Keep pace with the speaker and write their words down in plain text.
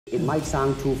It might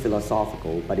sound too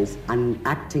philosophical, but it's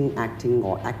acting,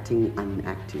 or acting,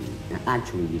 unacting.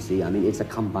 Actually, you see, I mean, it's a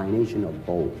combination of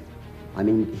both. I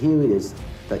mean, here it is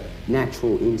the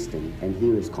natural instinct, and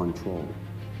here is control.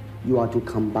 You are to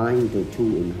combine the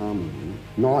two in harmony.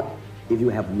 Not, if you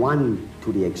have one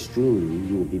to the extreme,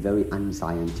 you will be very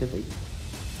unscientific.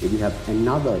 If you have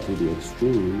another to the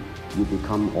extreme, you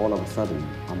become all of a sudden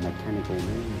a mechanical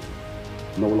man,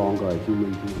 no longer a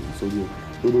human being. So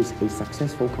it is a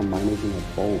successful combination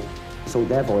of both. So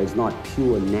therefore, it's not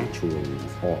pure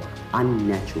naturalness or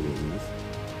unnaturalness.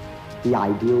 The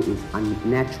ideal is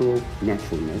unnatural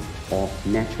naturalness or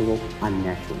natural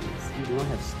unnaturalness. You do not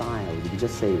have style. You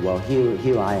just say, well,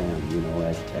 here I am, you know,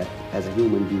 as a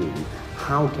human being.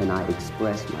 How can I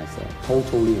express myself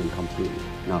totally and completely?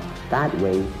 Now, that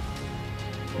way,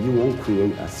 you won't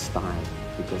create a style,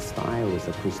 because style is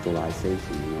a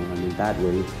crystallization, you know. I mean, that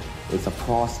way, it's a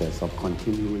process of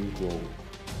continuing growth.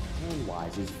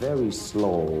 Hand-wise, it's very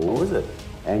slow. Oh, is it?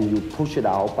 And you push it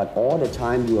out, but all the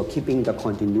time you are keeping the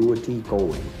continuity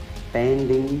going.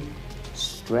 Bending,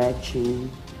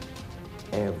 stretching,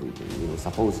 everything. You know,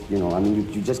 suppose, you know, I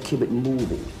mean, you just keep it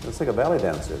moving. It's like a ballet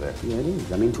dancer there. Yeah, it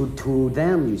is. I mean, to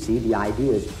them, you see, the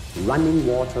idea is running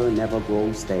water never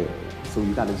grows stale. So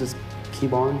you gotta just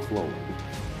keep on flowing.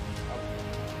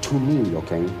 To me,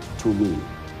 okay, to me,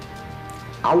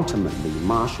 ultimately,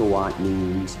 martial art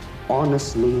means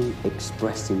honestly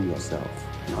expressing yourself.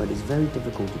 Now, it is very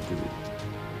difficult to do.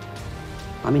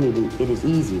 I mean, it is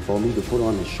easy for me to put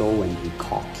on a show and be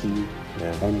cocky,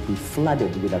 and be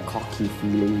flooded with a cocky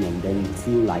feeling and then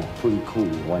feel like pretty cool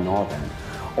and all that.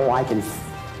 Or I can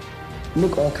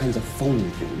make all kinds of phony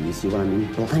things, you see what I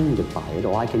mean, blinded by it,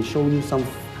 or I can show you some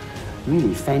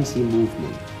really fancy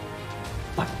movement.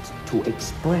 But to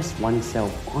express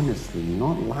oneself honestly,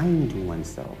 not lying to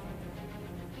oneself,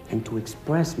 and to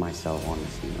express myself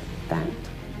honestly, that,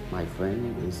 my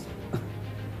friend, is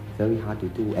very hard to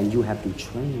do. And you have to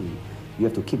train. You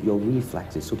have to keep your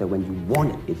reflexes so that when you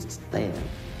want it, it's there.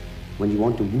 When you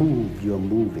want to move, you're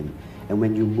moving. And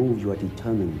when you move, you are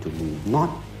determined to move. Not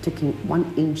taking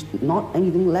 1 inch, not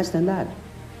anything less than that.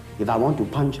 If I want to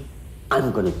punch,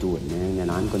 I'm gonna do it, man, and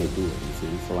I'm gonna do it, you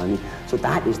see. So I mean, so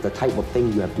that is the type of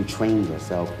thing you have to train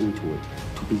yourself into it,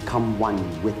 to become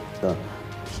one with the,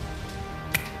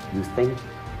 you think?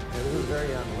 Yeah, this is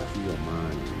very unless your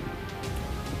mind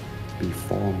be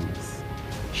formless,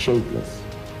 shapeless,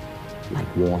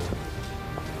 like water.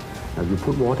 Now you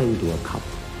put water into a cup,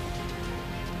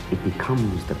 it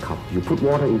becomes the cup. You put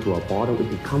water into a bottle, it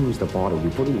becomes the bottle. You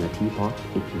put it in a teapot,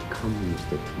 it becomes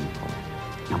the teapot.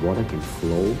 Now water can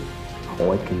flow,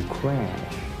 or it can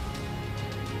crash.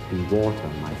 Be water,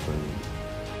 my friend.